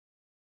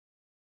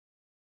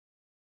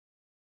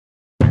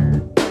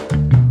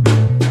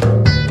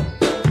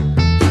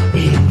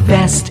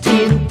Invest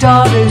in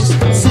daughters,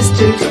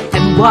 sisters,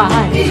 and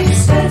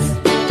wives.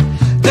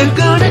 They're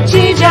gonna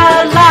change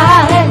our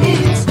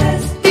lives.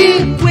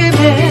 In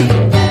women,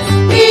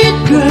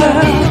 in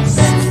girls.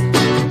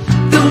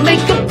 They'll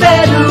make a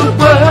better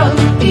world.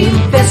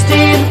 Invest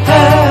in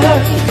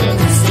her.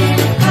 Invest in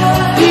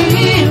her.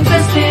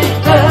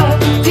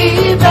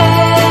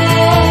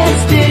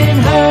 Invest in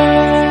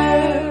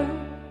her.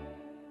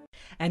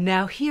 And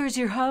now here's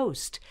your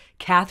host,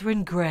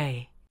 Catherine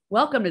Gray.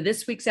 Welcome to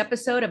this week's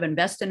episode of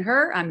Invest in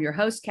Her. I'm your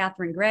host,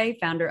 Catherine Gray,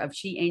 founder of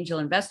She Angel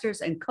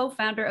Investors and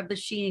co-founder of the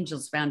She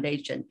Angels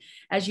Foundation.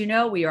 As you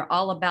know, we are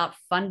all about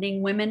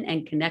funding women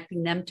and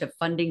connecting them to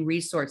funding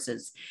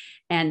resources.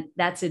 And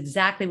that's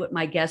exactly what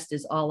my guest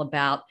is all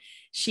about.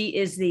 She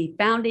is the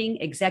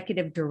founding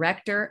executive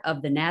director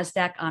of the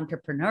Nasdaq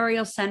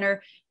Entrepreneurial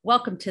Center.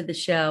 Welcome to the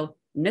show,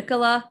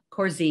 Nicola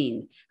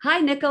Corzine. Hi,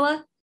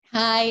 Nicola.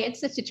 Hi,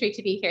 it's such a treat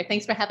to be here.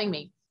 Thanks for having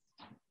me.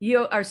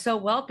 You are so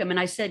welcome. And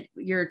I said,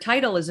 your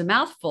title is a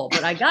mouthful,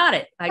 but I got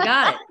it.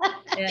 And,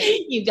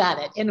 you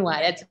got it. In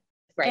what? It's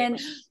great. And,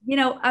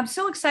 I'm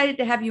so excited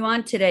to have you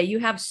on today. You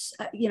have,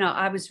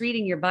 I was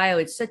reading your bio.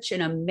 It's such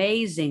an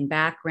amazing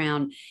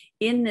background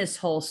in this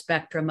whole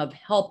spectrum of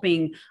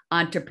helping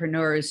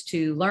entrepreneurs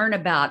to learn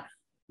about,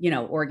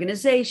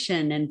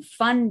 organization and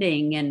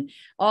funding and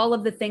all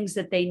of the things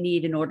that they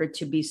need in order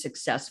to be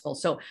successful.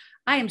 So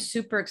I am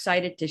super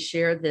excited to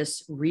share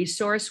this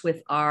resource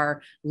with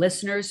our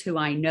listeners who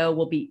I know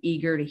will be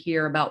eager to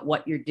hear about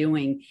what you're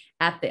doing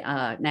at the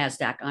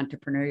Nasdaq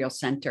Entrepreneurial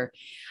Center.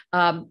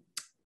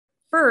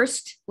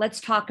 First,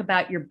 let's talk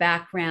about your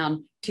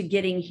background to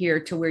getting here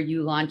to where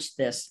you launched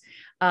this.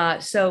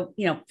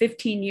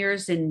 15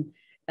 years in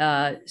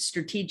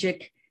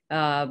strategic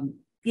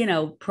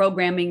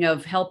programming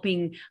of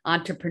helping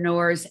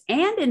entrepreneurs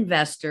and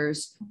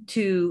investors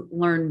to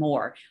learn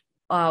more.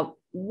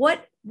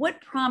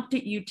 What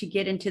prompted you to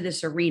get into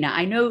this arena?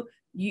 I know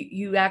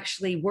you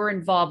actually were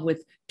involved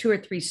with 2 or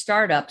 3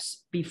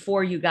 startups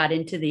before you got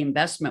into the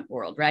investment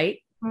world, right?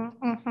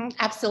 Mm-hmm.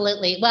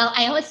 Absolutely. Well,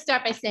 I always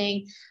start by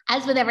saying,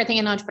 as with everything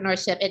in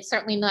entrepreneurship, it's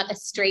certainly not a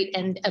straight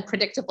and a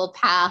predictable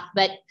path,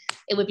 but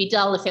it would be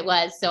dull if it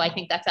was. So I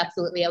think that's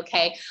absolutely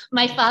okay.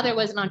 My father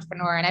was an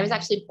entrepreneur, and I was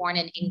actually born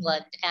in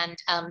England, and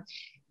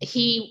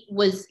he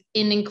was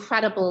an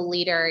incredible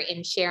leader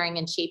in sharing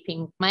and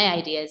shaping my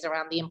ideas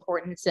around the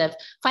importance of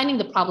finding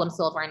the problem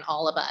solver in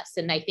all of us.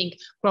 And I think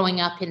growing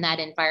up in that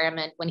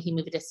environment, when he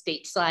moved to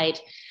stateside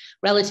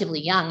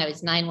relatively young, I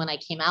was 9 when I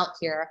came out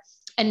here,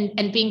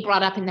 and being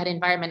brought up in that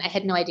environment, I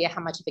had no idea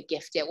how much of a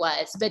gift it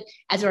was. But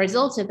as a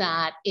result of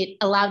that, it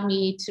allowed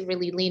me to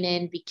really lean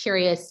in, be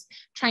curious,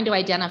 trying to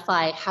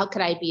identify how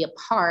could I be a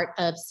part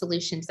of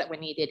solutions that were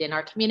needed in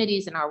our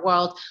communities, in our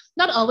world,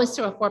 not always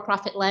through a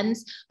for-profit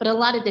lens, but a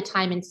lot of the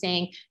time in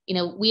saying,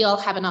 we all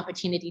have an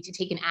opportunity to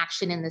take an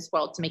action in this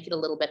world to make it a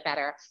little bit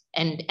better,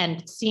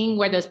 and seeing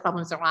where those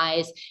problems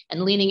arise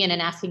and leaning in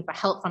and asking for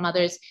help from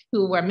others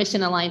who were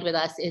mission aligned with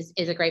us is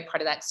a great part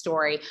of that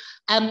story.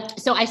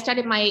 So I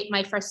started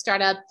my first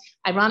startup,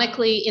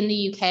 ironically, in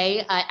the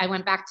UK. I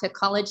went back to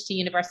college, to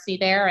university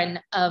there, and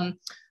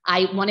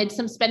I wanted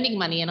some spending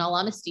money, in all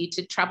honesty,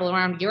 to travel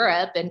around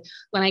Europe. And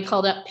when I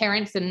called up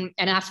parents and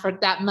asked for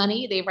that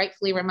money, they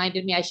rightfully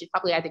reminded me I should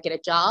probably either get a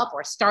job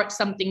or start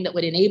something that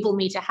would enable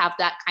me to have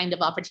that kind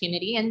of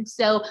opportunity. And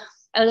so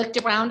I looked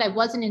around. I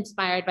wasn't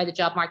inspired by the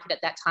job market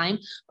at that time,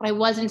 but I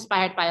was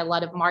inspired by a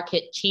lot of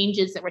market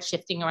changes that were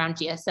shifting around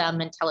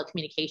GSM and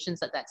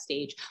telecommunications at that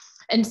stage.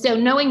 And so,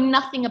 knowing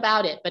nothing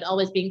about it, but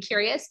always being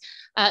curious,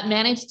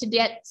 managed to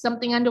get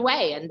something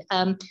underway.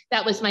 And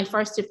that was my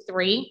first of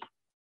 3.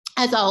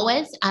 As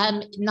always,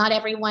 not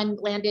everyone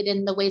landed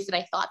in the ways that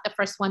I thought. The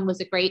first one was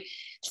a great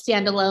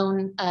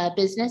standalone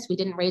business. We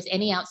didn't raise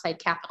any outside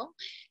capital.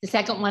 The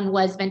second one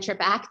was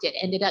venture-backed. It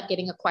ended up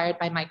getting acquired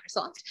by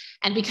Microsoft.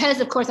 And because,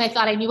 of course, I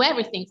thought I knew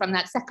everything from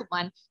that second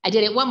one, I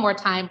did it one more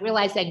time,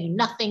 realized I knew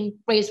nothing,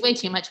 raised way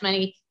too much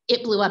money.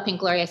 It blew up in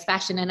glorious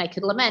fashion, and I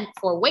could lament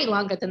for way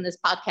longer than this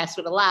podcast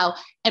would allow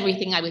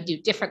everything I would do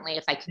differently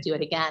if I could do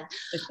it again.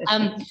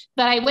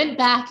 But I went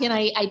back and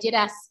I did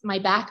ask my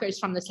backers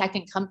from the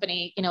second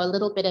company, a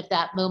little bit of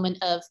that moment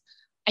of,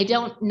 I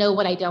don't know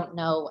what I don't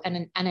know.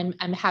 And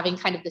I'm having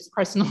kind of this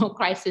personal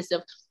crisis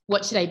of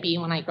what should I be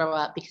when I grow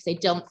up? Because I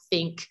don't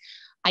think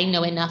I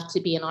know enough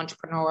to be an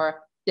entrepreneur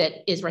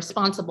that is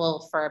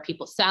responsible for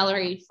people's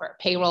salary, for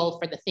payroll,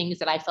 for the things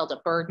that I felt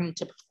a burden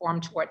to perform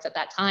towards at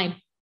that time.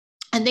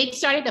 And they'd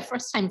started a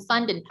first-time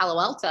fund in Palo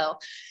Alto.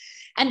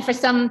 And for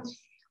some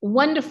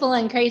wonderful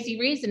and crazy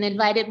reason,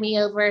 invited me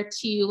over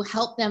to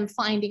help them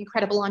find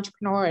incredible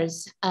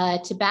entrepreneurs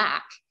to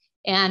back.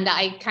 And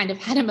I kind of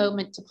had a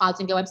moment to pause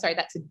and go, I'm sorry,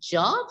 that's a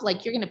job?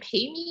 Like, you're going to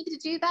pay me to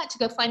do that, to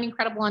go find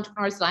incredible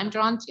entrepreneurs that I'm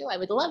drawn to? I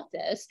would love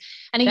this.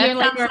 And a year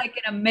later, sounds like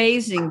an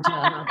amazing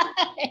job.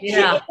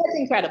 Yeah, it was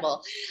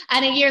incredible.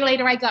 And a year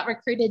later, I got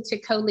recruited to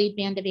co-lead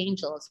Band of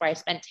Angels, where I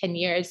spent 10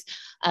 years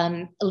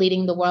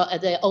leading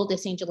the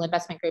oldest angel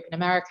investment group in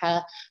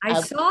America. I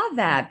saw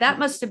that. That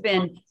must have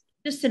been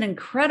just an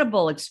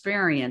incredible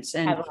experience.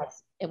 And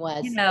it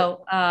was.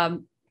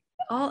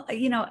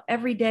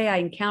 every day I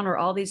encounter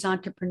all these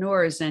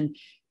entrepreneurs, and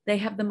they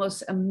have the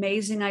most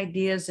amazing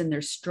ideas, and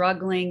they're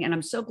struggling. And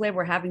I'm so glad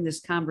we're having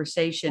this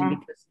conversation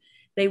because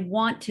they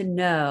want to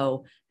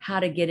know how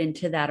to get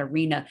into that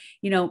arena.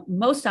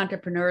 Most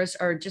entrepreneurs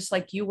are just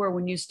like you were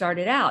when you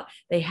started out.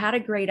 They have a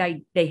great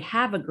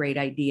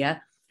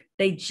idea.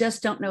 They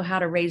just don't know how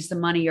to raise the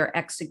money or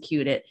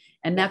execute it.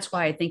 And that's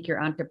why I think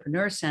your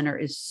Entrepreneur Center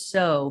is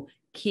so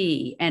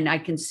key. And I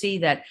can see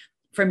that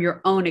from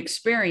your own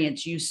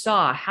experience, you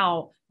saw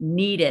how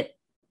needed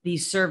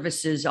these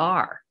services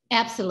are.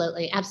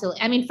 Absolutely.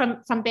 Absolutely. I mean,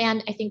 from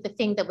band, I think the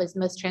thing that was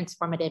most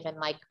transformative in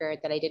my career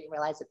that I didn't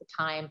realize at the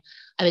time,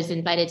 I was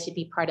invited to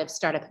be part of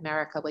Startup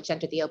America, which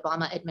under the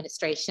Obama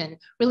administration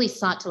really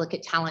sought to look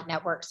at talent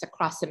networks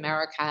across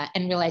America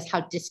and realize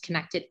how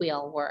disconnected we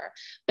all were,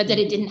 but that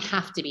it didn't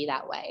have to be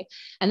that way.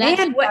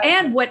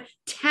 And what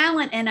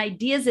talent and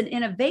ideas and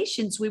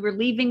innovations we were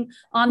leaving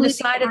on the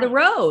side of the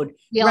road,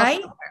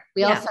 right?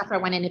 We all suffer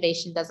when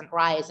innovation doesn't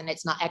rise and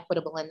it's not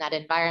equitable in that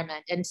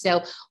environment. And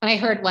so when I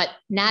heard what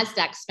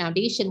Nasdaq's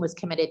foundation was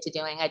committed to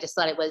doing, I just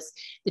thought it was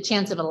the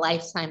chance of a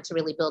lifetime to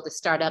really build a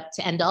startup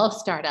to end all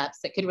startups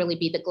that could really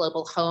be the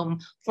global home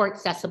for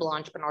accessible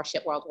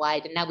entrepreneurship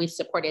worldwide. And now we've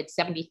supported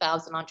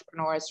 70,000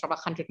 entrepreneurs from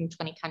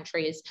 120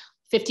 countries,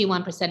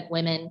 51%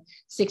 women,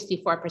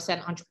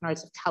 64%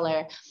 entrepreneurs of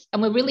color.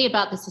 And we're really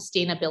about the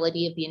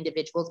sustainability of the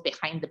individuals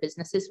behind the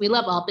businesses. We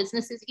love all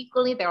businesses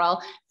equally. They're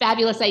all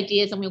fabulous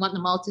ideas and we want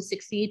them all to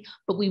succeed,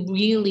 but we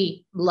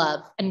really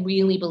love and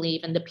really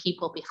believe in the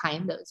people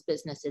behind those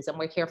businesses. And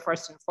we're here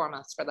first and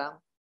foremost for them.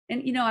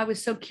 And, I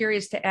was so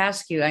curious to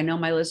ask you, I know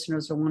my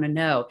listeners will want to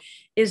know,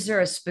 is there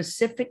a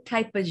specific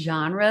type of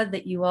genre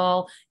that you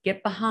all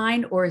get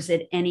behind, or is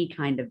it any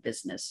kind of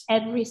business?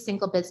 Every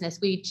single business.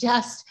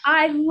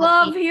 I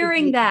love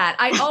hearing that.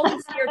 I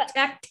always hear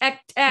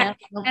tech. And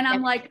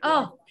I'm like,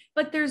 oh,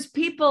 but there's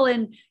people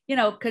in,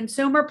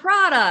 consumer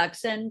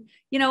products and,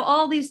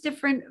 all these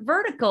different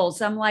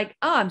verticals. I'm like,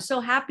 oh, I'm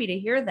so happy to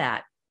hear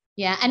that.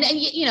 Yeah.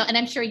 And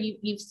I'm sure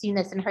you've seen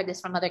this and heard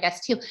this from other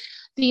guests too.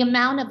 The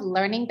amount of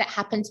learning that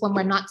happens when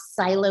we're not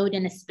siloed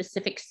in a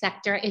specific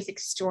sector is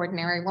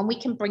extraordinary. When we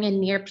can bring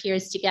in near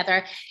peers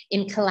together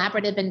in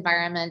collaborative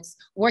environments,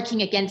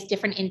 working against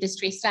different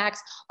industry stacks,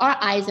 our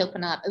eyes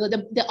open up.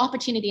 The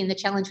opportunity and the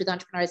challenge with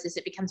entrepreneurs is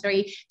it becomes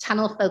very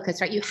tunnel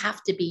focused, right? You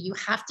have to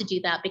do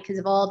that because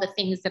of all the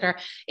things that are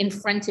in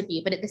front of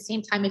you. But at the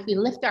same time, if we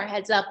lift our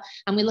heads up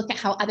and we look at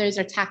how others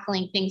are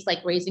tackling things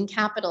like raising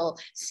capital,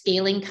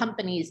 scaling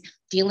companies,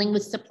 dealing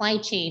with supply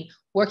chain,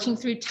 working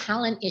through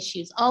talent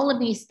issues, all of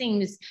these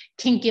things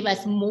can give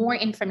us more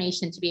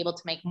information to be able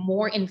to make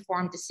more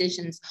informed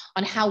decisions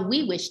on how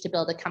we wish to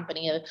build a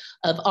company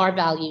of our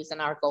values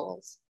and our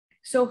goals.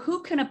 So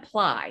who can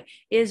apply?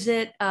 Is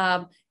it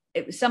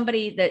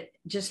somebody that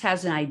just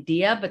has an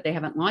idea, but they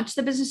haven't launched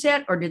the business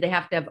yet? Or do they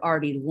have to have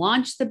already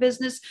launched the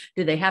business?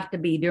 Do they have to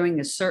be doing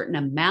a certain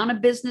amount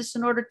of business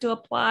in order to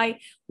apply?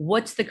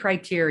 What's the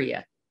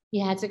criteria?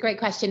 Yeah, it's a great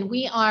question.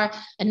 We are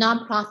a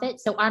nonprofit,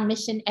 so our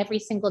mission every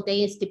single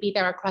day is to be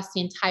there across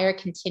the entire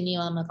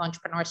continuum of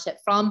entrepreneurship,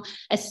 from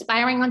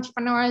aspiring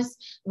entrepreneurs,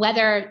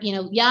 whether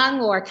young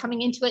or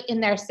coming into it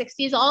in their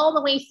 60s, all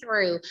the way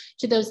through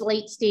to those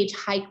late stage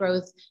high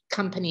growth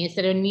companies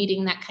that are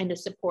needing that kind of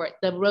support.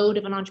 The road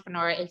of an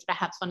entrepreneur is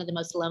perhaps one of the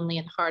most lonely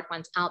and hard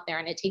ones out there,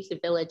 and it takes a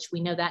village. We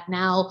know that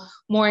now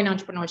more in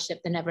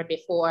entrepreneurship than ever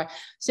before.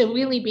 So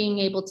really being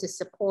able to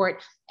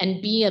support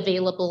and be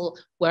available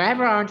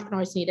wherever our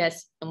entrepreneurs need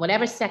us, in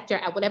whatever sector,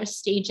 at whatever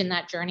stage in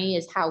that journey,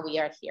 is how we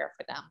are here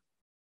for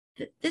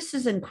them. This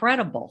is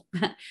incredible.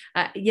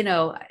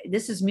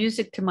 This is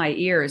music to my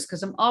ears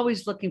because I'm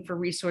always looking for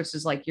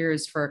resources like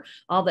yours for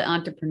all the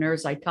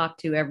entrepreneurs I talk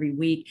to every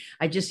week.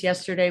 I just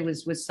yesterday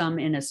was with some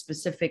in a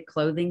specific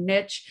clothing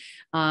niche.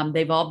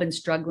 They've all been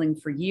struggling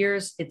for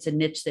years. It's a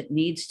niche that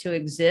needs to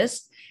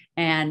exist.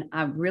 And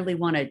I really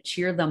want to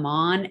cheer them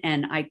on.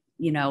 And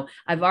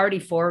I've already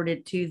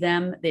forwarded to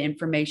them the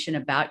information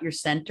about your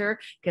center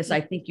because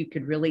I think you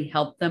could really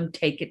help them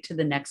take it to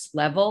the next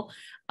level.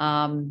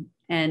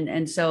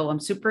 And so I'm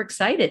super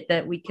excited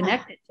that we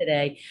connected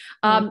today.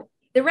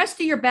 The rest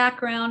of your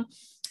background,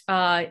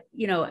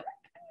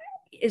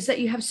 is that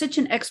you have such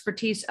an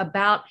expertise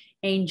about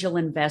angel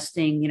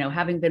investing,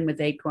 having been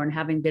with Acorn,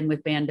 having been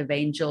with Band of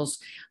Angels,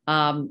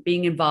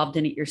 being involved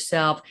in it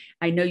yourself.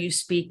 I know you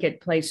speak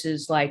at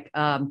places like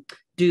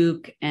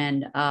Duke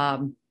and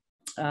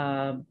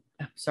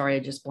sorry, I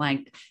just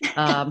blanked.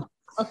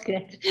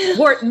 Okay.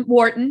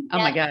 Wharton. Oh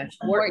my gosh.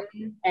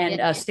 Wharton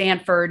and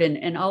Stanford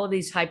and all of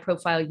these high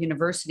profile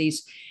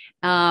universities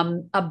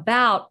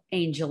about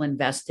angel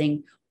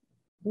investing.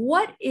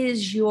 What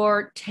is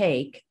your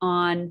take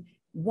on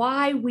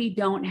why we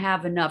don't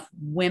have enough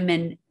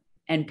women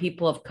and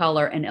people of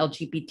color and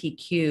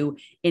LGBTQ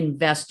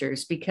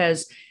investors?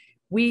 Because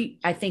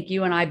I think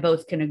you and I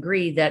both can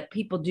agree that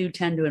people do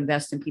tend to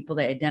invest in people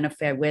they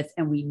identify with,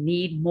 and we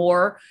need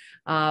more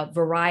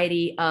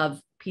variety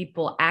of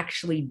people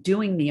actually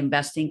doing the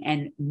investing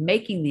and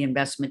making the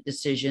investment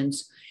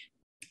decisions.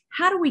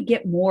 How do we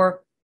get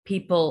more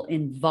people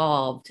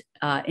involved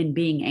in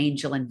being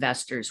angel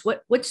investors?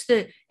 What's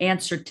the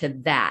answer to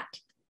that?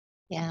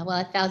 Yeah,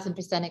 well,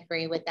 1,000%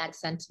 agree with that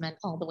sentiment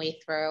all the way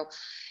through.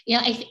 You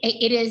know,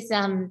 it is,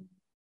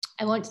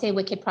 I won't say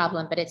wicked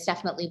problem, but it's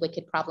definitely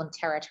wicked problem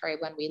territory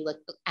when we look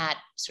at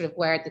sort of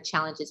where the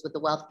challenges with the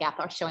wealth gap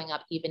are showing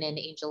up, even in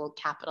angel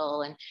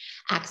capital and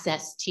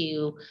access to,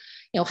 you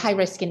know, high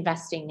risk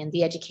investing and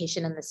the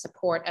education and the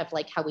support of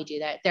like how we do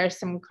that. There are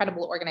some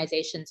incredible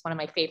organizations. One of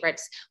my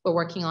favorites we're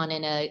working on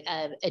in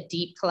a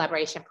deep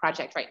collaboration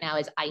project right now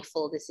is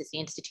EIFL. This is the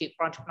Institute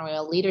for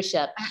Entrepreneurial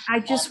Leadership. I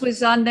just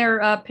was on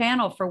their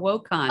panel for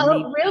WOCON.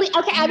 Oh, really?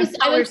 Okay, I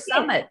was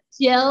Summit.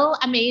 Jill,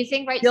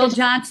 amazing, right? Jill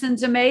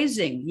Johnson's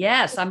amazing.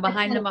 Yes, I'm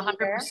behind them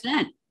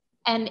 100%.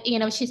 And, you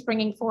know, she's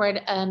bringing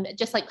forward,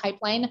 just like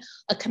Pipeline,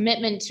 a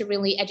commitment to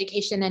really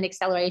education and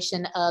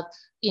acceleration of,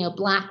 you know,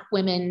 Black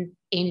women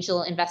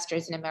angel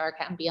investors in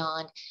America and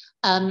beyond.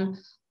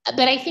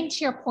 But I think to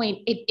your point,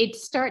 it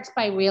starts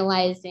by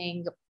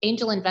realizing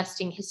angel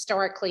investing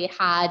historically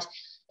had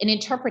an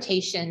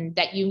interpretation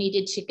that you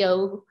needed to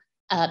go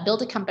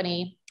build a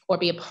company or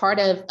be a part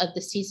of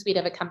the C-suite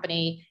of a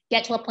company,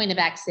 get to a point of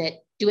exit,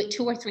 do it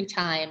 2 or 3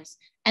 times,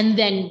 and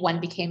then one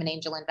became an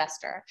angel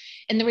investor.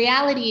 And the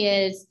reality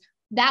is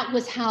that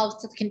was how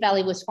Silicon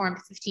Valley was formed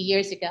 50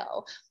 years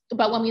ago.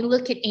 But when we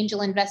look at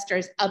angel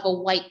investors of a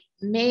white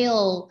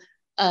male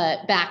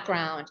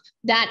background,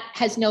 that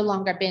has no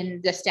longer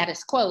been the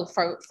status quo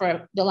for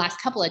the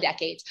last couple of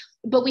decades.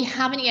 But we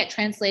haven't yet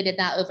translated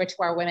that over to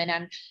our women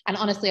and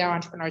honestly, our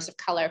entrepreneurs of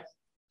color.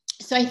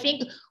 So I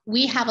think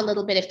we have a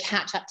little bit of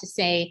catch up to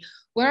say,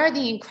 where are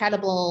the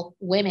incredible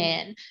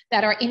women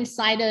that are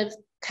inside of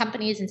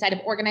companies, inside of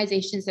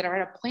organizations that are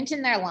at a point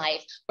in their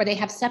life where they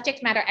have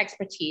subject matter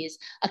expertise,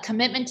 a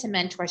commitment to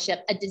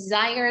mentorship, a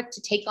desire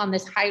to take on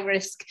this high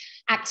risk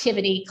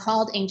activity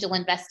called angel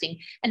investing,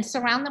 and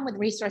surround them with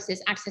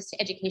resources, access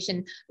to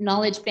education,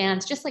 knowledge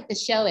bands, just like the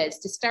show is,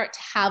 to start to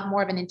have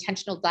more of an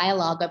intentional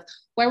dialogue of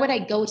where would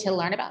I go to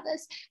learn about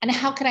this? And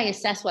how could I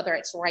assess whether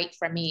it's right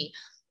for me?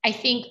 I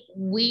think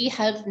we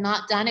have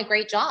not done a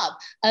great job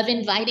of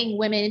inviting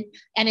women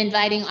and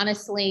inviting,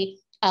 honestly,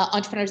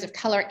 entrepreneurs of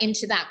color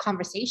into that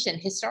conversation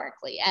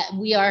historically.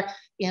 We are,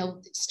 you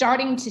know,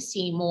 starting to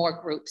see more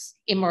groups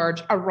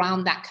emerge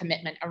around that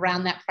commitment,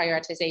 around that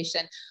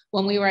prioritization.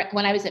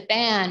 When I was at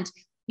Band,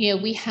 you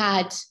know, we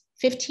had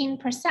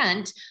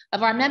 15%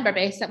 of our member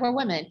base that were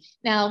women.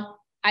 Now,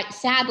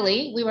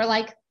 sadly, we were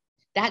like,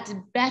 that's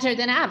better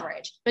than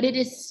average, but it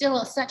is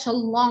still such a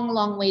long,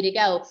 long way to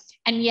go.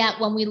 And yet,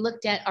 when we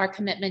looked at our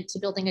commitment to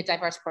building a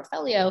diverse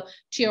portfolio,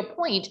 to your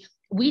point,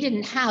 we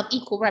didn't have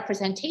equal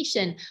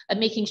representation of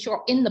making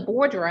sure in the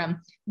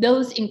boardroom,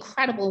 those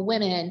incredible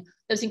women,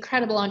 those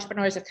incredible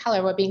entrepreneurs of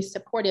color were being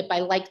supported by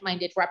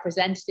like-minded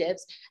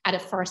representatives at a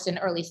first and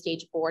early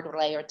stage board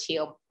layer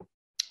too.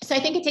 So I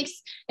think it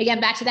takes,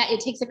 again, back to that, it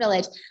takes a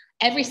village.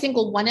 Every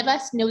single one of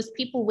us knows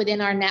people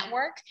within our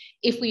network,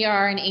 if we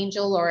are an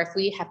angel or if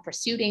we have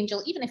pursued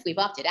angel, even if we've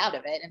opted out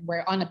of it and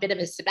we're on a bit of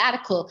a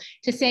sabbatical,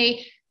 to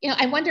say, you know,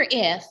 I wonder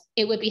if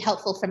it would be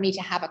helpful for me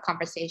to have a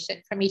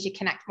conversation, for me to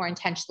connect more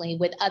intentionally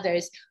with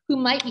others who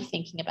might be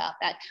thinking about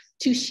that,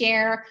 to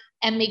share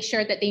and make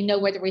sure that they know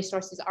where the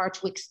resources are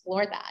to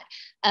explore that,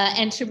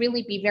 and to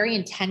really be very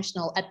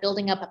intentional at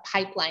building up a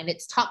pipeline.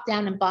 It's top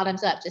down and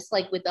bottoms up, just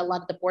like with a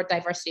lot of the board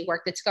diversity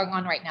work that's going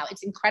on right now.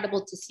 It's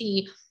incredible to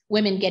see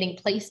women getting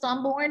placed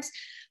on boards,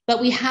 but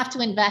we have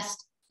to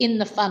invest in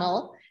the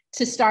funnel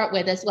to start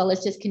with, as well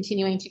as just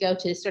continuing to go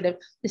to sort of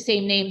the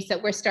same names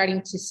that we're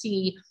starting to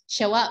see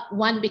show up.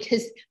 One,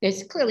 because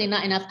there's clearly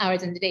not enough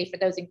hours in the day for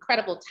those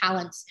incredible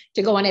talents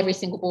to go on every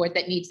single board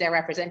that needs their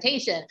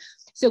representation.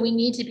 So we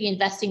need to be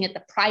investing at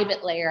the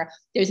private layer.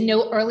 There's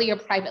no earlier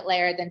private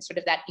layer than sort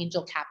of that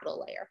angel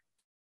capital layer.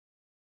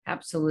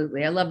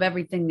 Absolutely. I love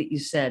everything that you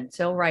said.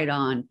 So right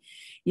on.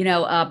 You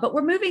know, but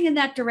we're moving in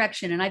that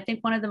direction. And I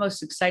think one of the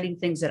most exciting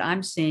things that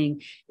I'm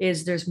seeing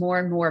is there's more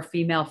and more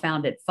female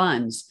founded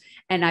funds.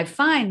 And I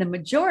find the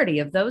majority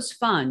of those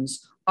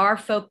funds are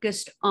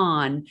focused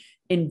on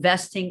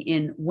investing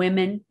in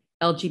women,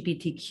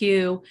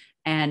 LGBTQ,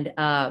 and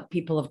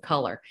people of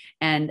color.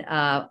 And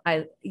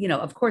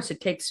of course, it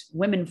takes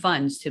women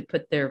funds to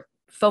put their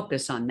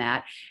focus on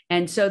that.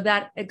 And so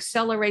that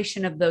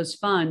acceleration of those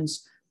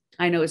funds,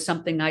 I know is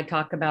something I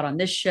talk about on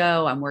this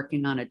show. I'm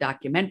working on a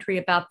documentary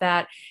about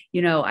that.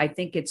 You know, I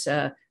think it's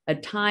a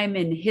time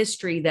in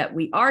history that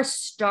we are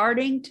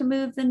starting to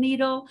move the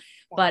needle,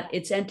 but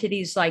it's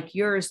entities like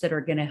yours that are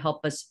going to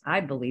help us,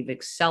 I believe,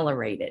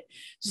 accelerate it.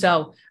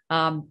 So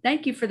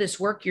thank you for this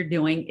work you're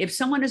doing. If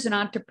someone is an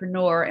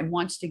entrepreneur and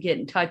wants to get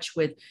in touch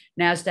with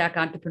Nasdaq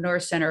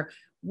Entrepreneurial Center,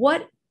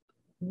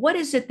 what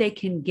is it they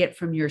can get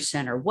from your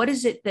center? What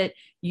is it that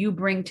you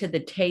bring to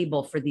the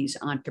table for these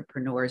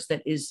entrepreneurs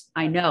that is,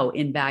 I know,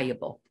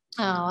 invaluable?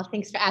 Oh,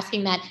 thanks for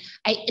asking that.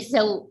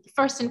 So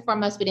first and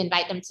foremost, we'd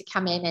invite them to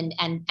come in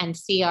and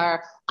see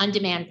our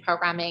on-demand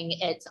programming.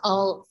 It's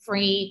all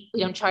free.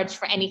 We don't charge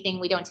for anything.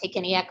 We don't take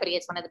any equity.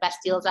 It's one of the best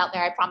deals out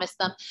there, I promise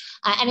them.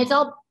 And it's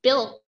all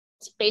built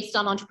based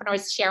on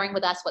entrepreneurs sharing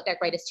with us what their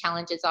greatest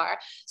challenges are.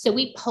 So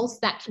we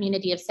post that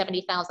community of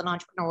 70,000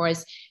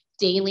 entrepreneurs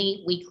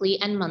daily, weekly,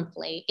 and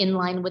monthly in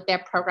line with their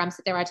programs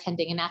that they're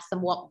attending, and ask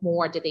them what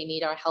more do they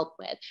need our help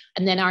with.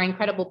 And then our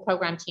incredible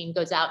program team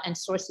goes out and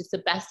sources the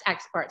best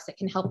experts that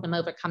can help them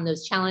overcome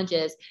those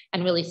challenges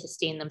and really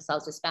sustain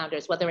themselves as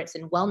founders, whether it's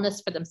in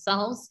wellness for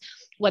themselves,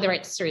 whether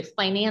it's through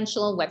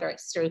financial, whether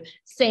it's through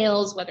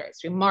sales, whether it's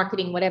through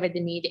marketing, whatever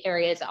the need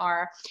areas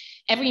are.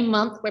 Every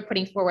month, we're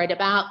putting forward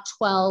about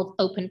 12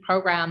 open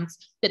programs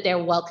that they're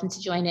welcome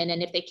to join in.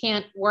 And if they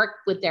can't work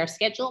with their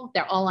schedule,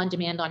 they're all on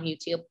demand on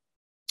YouTube.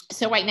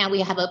 So right now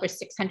we have over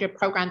 600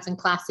 programs and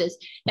classes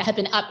that have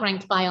been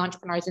upranked by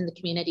entrepreneurs in the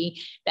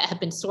community, that have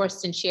been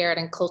sourced and shared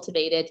and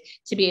cultivated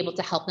to be able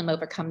to help them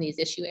overcome these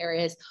issue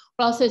areas.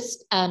 We're also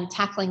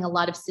tackling a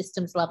lot of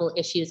systems level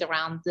issues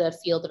around the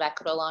field of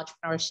equitable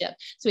entrepreneurship.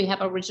 So we have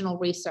original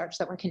research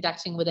that we're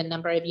conducting with a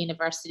number of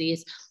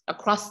universities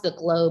across the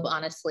globe,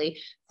 honestly.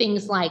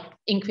 Things like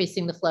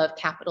increasing the flow of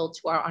capital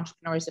to our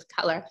entrepreneurs of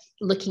color,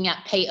 looking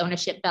at pay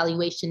ownership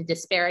valuation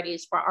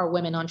disparities for our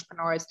women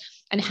entrepreneurs,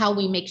 and how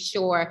we make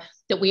sure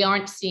that we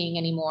aren't seeing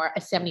anymore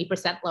a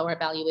 70% lower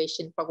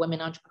valuation for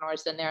women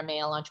entrepreneurs than their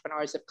male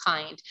entrepreneurs of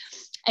kind.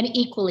 And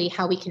equally,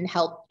 how we can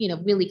help,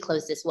 really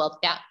close this wealth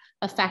gap,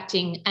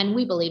 affecting, and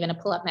we believe in a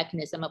pull-up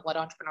mechanism of what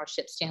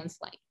entrepreneurship stands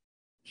like.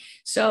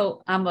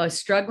 So I'm a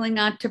struggling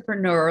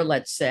entrepreneur,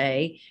 let's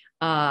say.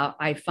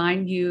 I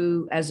find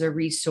you as a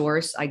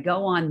resource. I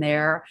go on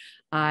there.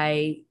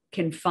 I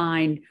can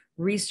find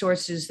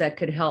resources that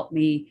could help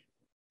me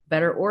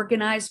better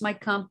organize my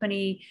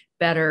company,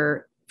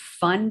 better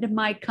fund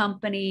my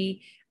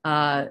company,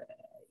 learn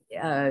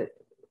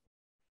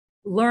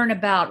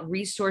about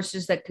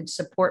resources that could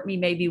support me,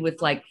 maybe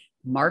with like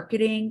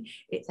marketing.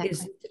 Exactly.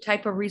 Is the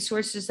type of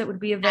resources that would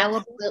be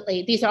available?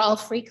 Absolutely. These are all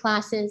free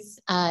classes.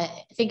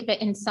 Think of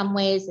it in some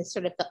ways as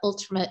sort of the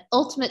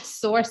ultimate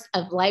source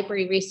of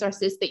library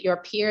resources that your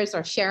peers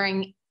are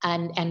sharing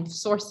and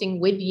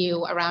sourcing with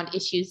you around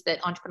issues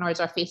that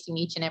entrepreneurs are facing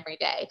each and every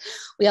day.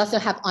 We also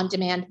have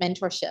on-demand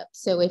mentorship.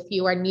 So if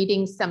you are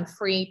needing some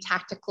free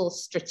tactical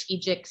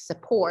strategic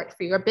support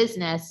for your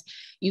business,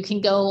 you can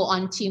go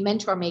onto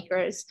Mentor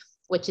Makers,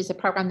 which is a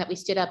program that we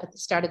stood up at the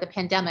start of the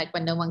pandemic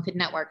when no one could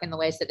network in the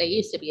ways that they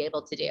used to be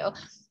able to do,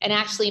 and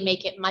actually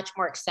make it much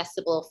more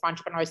accessible for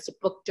entrepreneurs to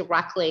book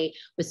directly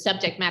with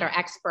subject matter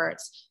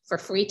experts for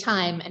free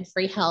time and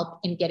free help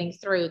in getting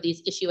through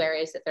these issue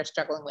areas that they're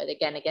struggling with,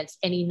 again, against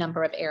any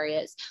number of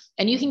areas.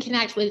 And you can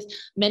connect with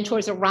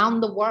mentors around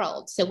the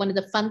world. So one of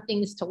the fun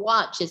things to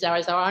watch is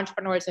as our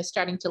entrepreneurs are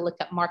starting to look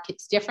at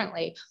markets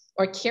differently,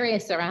 or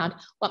curious around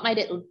what might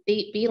it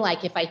be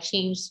like if I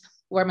changed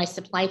where my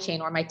supply chain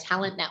or my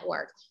talent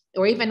network,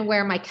 or even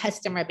where my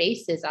customer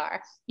bases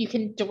are, you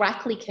can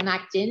directly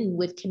connect in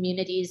with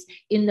communities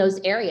in those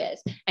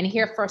areas and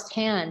hear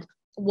firsthand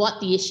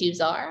what the issues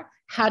are,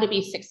 how to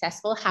be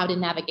successful, how to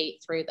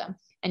navigate through them.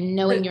 And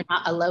knowing you're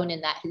not alone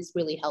in that is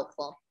really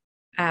helpful.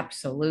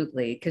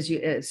 Absolutely. Because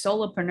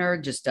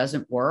solopreneur just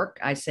doesn't work.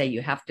 I say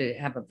you have to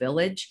have a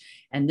village,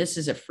 and this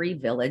is a free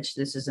village.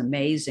 This is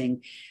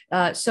amazing.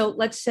 So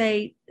let's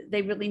say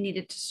they really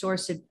needed to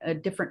source a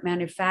different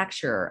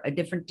manufacturer, a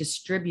different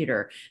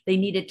distributor. They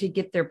needed to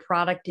get their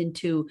product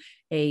into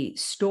a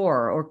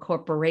store or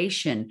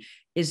corporation.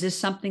 Is this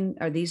something,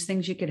 are these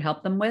things you could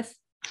help them with?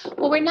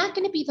 Well, we're not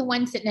going to be the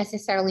ones that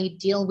necessarily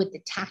deal with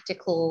the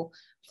tactical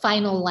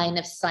final line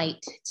of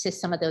sight to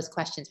some of those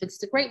questions, but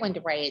it's a great one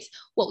to raise.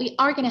 What we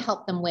are going to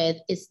help them with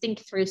is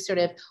think through sort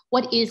of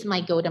what is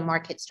my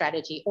go-to-market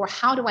strategy, or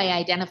how do I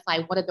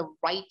identify what are the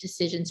right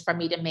decisions for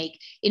me to make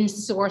in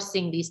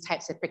sourcing these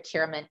types of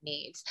procurement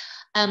needs.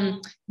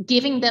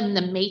 Giving them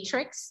the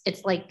matrix,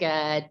 it's like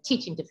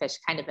teaching to fish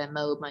kind of a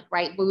moment,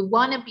 right? We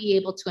want to be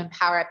able to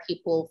empower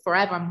people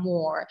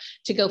forevermore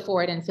to go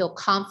forward and feel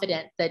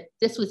confident that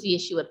this was the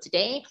issue of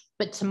today,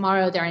 but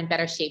tomorrow they're in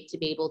better shape to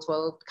be able to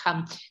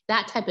overcome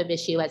that type of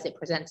issue as it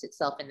presents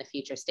itself in the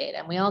future state.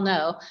 And we all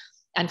know,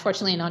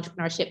 unfortunately, in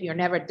entrepreneurship, you're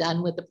never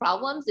done with the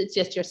problems. It's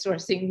just you're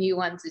sourcing new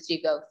ones as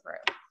you go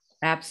through.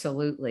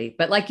 Absolutely.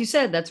 But like you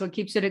said, that's what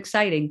keeps it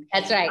exciting.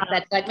 That's right.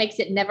 That makes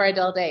it never a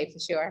dull day, for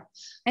sure.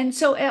 And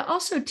so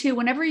also too,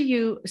 whenever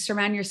you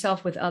surround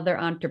yourself with other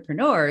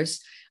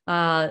entrepreneurs,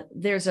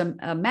 there's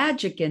a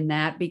magic in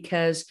that,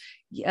 because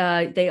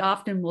they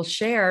often will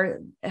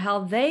share how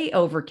they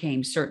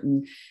overcame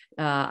certain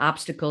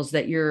obstacles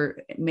that you're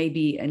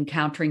maybe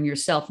encountering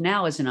yourself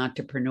now as an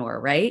entrepreneur,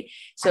 right?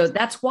 So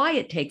that's why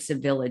it takes a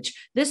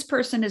village. This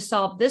person has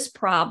solved this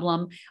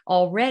problem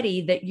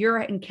already that you're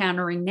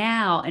encountering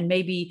now, and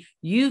maybe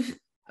you've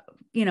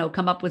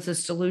come up with a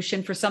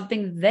solution for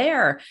something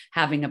they're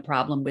having a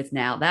problem with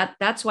now.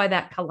 That's why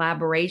that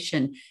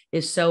collaboration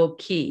is so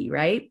key,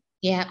 right?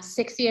 Yeah,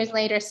 6 years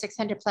later,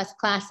 600 plus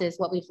classes.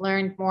 What we've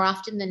learned more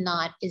often than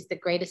not is the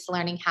greatest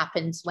learning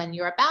happens when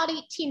you're about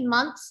 18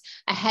 months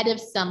ahead of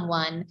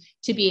someone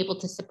to be able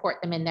to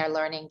support them in their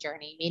learning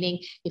journey. Meaning,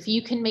 if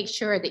you can make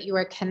sure that you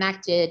are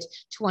connected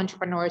to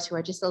entrepreneurs who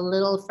are just a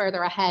little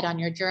further ahead on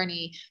your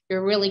journey,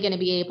 you're really going to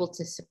be able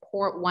to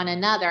support one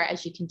another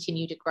as you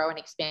continue to grow and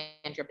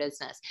expand your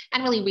business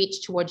and really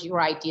reach towards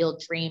your ideal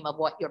dream of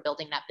what you're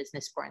building that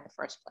business for in the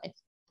first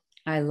place.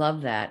 I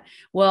love that.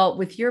 Well,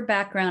 with your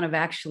background of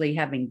actually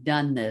having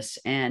done this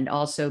and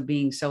also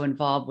being so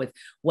involved with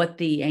what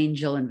the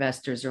angel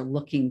investors are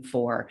looking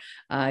for,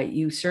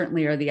 you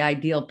certainly are the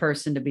ideal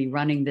person to be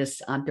running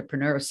this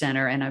Entrepreneurial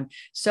Center. And I'm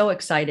so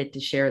excited to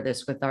share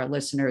this with our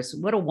listeners.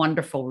 What a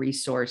wonderful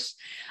resource.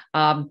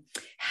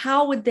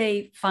 How would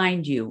they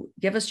find you?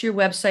 Give us your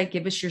website,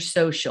 give us your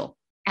social.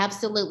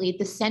 Absolutely.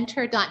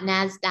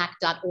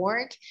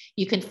 thecenter.nasdaq.org.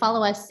 You can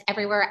follow us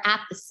everywhere at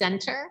the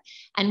center,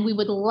 and we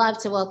would love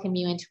to welcome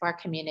you into our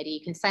community.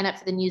 You can sign up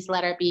for the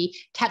newsletter, be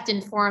kept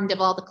informed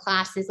of all the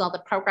classes, all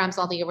the programs,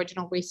 all the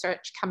original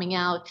research coming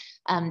out,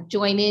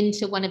 join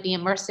into one of the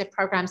immersive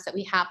programs that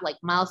we have, like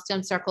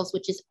Milestone Circles,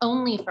 which is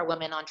only for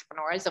women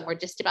entrepreneurs. And we're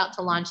just about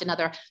to launch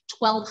another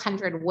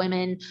 1,200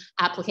 women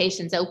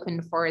applications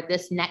open for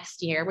this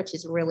next year, which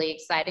is really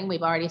exciting.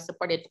 We've already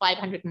supported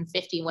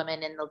 550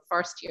 women in the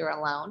first year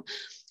alone.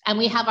 And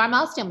we have our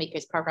Milestone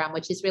Makers program,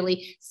 which is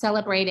really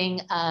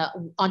celebrating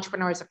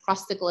entrepreneurs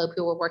across the globe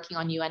who are working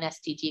on UN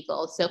SDG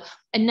goals. So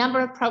a number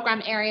of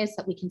program areas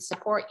that we can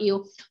support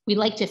you. We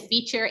like to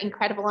feature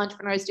incredible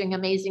entrepreneurs doing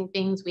amazing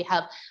things. We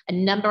have a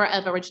number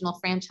of original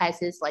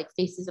franchises like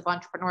Faces of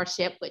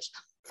Entrepreneurship, which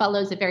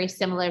follows a very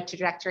similar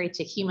trajectory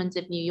to Humans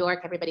of New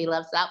York. Everybody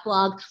loves that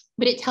blog,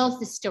 but it tells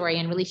the story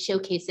and really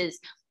showcases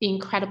the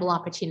incredible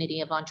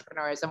opportunity of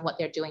entrepreneurs and what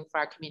they're doing for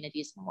our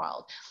communities and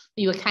world.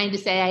 You were kind to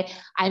say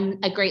I'm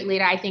a great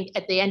leader. I think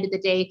at the end of the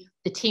day,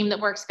 the team that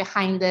works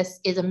behind this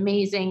is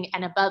amazing.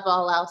 And above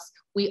all else,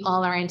 we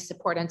all are in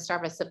support and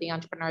service of the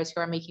entrepreneurs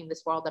who are making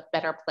this world a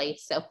better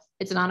place. So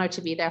it's an honor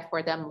to be there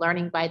for them,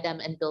 learning by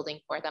them and building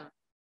for them.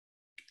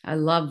 I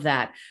love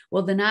that.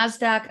 Well, the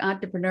Nasdaq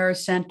Entrepreneurial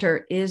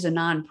Center is a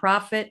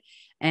nonprofit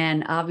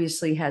and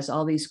obviously has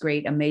all these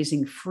great,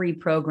 amazing free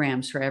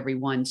programs for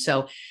everyone.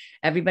 So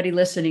everybody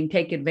listening,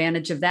 take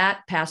advantage of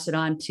that. Pass it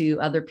on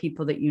to other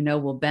people that you know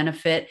will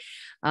benefit.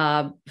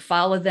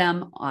 Follow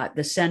them at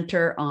the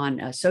center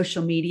on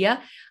social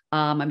media.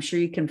 I'm sure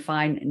you can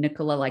find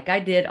Nicola like I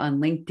did on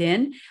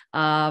LinkedIn.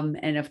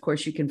 And of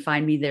course, you can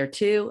find me there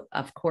too.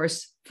 Of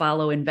course,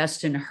 follow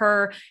Invest in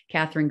Her,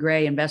 Catherine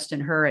Gray, Invest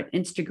in Her at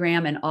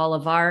Instagram and all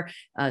of our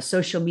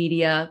social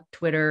media,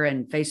 Twitter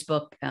and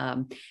Facebook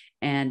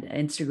and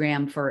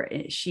Instagram for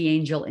She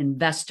Angel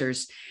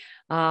Investors.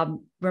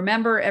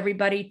 Remember,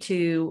 everybody,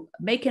 to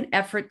make an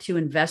effort to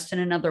invest in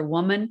another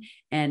woman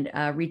and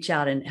reach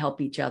out and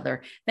help each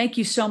other. Thank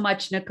you so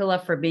much, Nicola,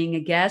 for being a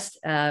guest.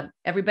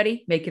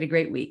 Everybody, make it a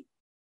great week.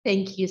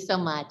 Thank you so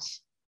much.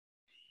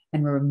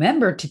 And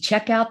remember to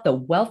check out the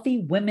Wealthy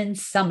Women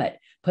Summit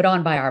put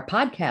on by our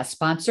podcast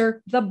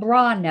sponsor, the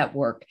Bra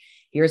Network.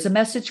 Here's a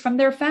message from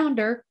their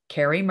founder,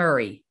 Carrie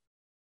Murray.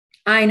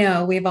 I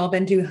know we've all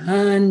been to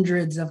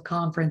hundreds of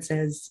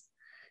conferences.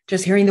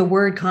 Just hearing the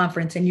word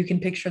conference and you can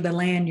picture the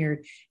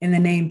lanyard and the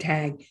name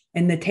tag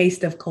and the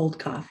taste of cold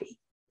coffee.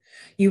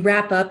 You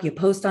wrap up, you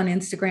post on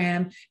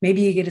Instagram,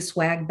 maybe you get a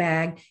swag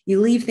bag.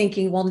 You leave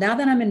thinking, well, now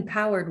that I'm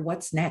empowered,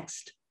 what's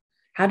next?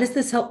 How does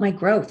this help my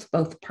growth,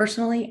 both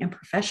personally and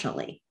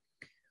professionally?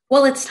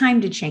 Well, it's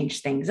time to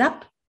change things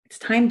up. It's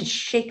time to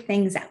shake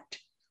things out.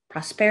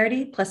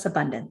 Prosperity plus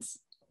abundance.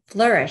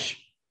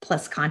 Flourish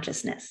plus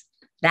consciousness.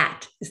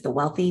 That is the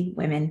Wealthy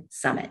Women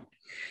Summit.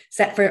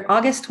 Set for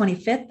August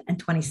 25th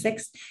and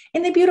 26th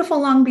in the beautiful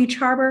Long Beach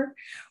Harbor.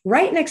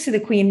 Right next to the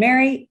Queen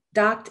Mary,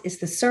 docked is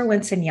the Sir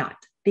Winston Yacht,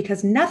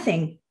 because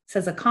nothing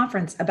says a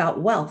conference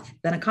about wealth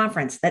than a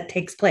conference that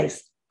takes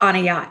place on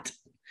a yacht.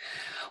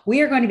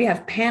 We are going to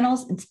have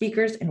panels and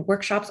speakers and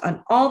workshops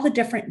on all the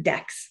different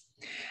decks.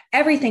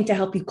 Everything to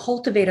help you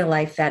cultivate a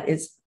life that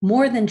is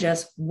more than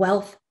just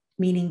wealth,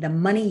 meaning the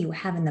money you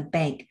have in the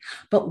bank,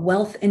 but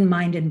wealth in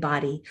mind and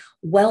body,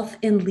 wealth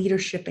in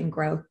leadership and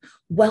growth,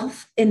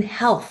 wealth in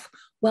health,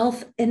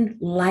 wealth in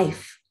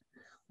life.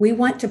 We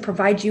want to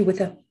provide you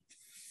with a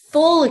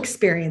full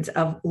experience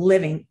of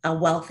living a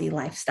wealthy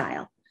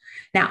lifestyle.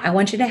 Now, I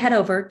want you to head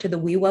over to the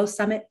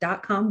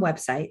WeWoSummit.com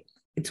website.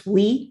 It's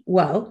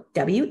WeWo,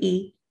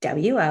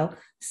 W-E-W-O,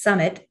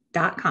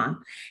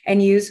 summit.com,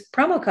 and use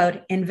promo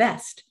code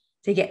INVEST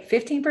to get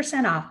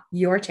 15% off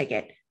your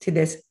ticket to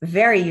this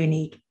very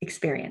unique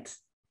experience.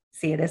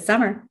 See you this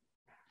summer.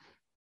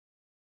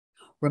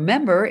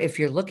 Remember, if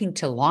you're looking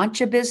to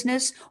launch a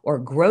business or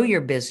grow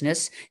your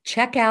business,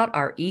 check out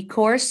our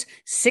e-course,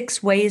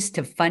 6 Ways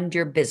to Fund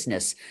Your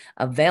Business,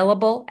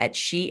 available at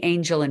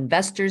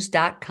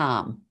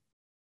sheangelinvestors.com.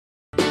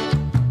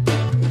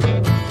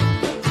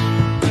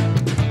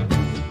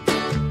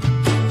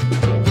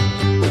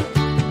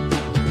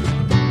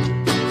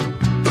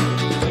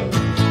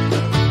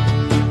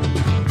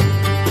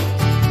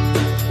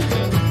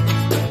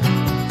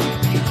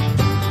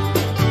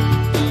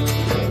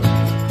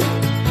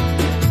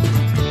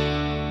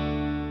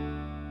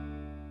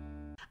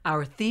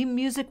 Our theme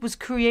music was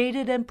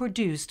created and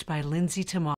produced by Lindsay Tamar.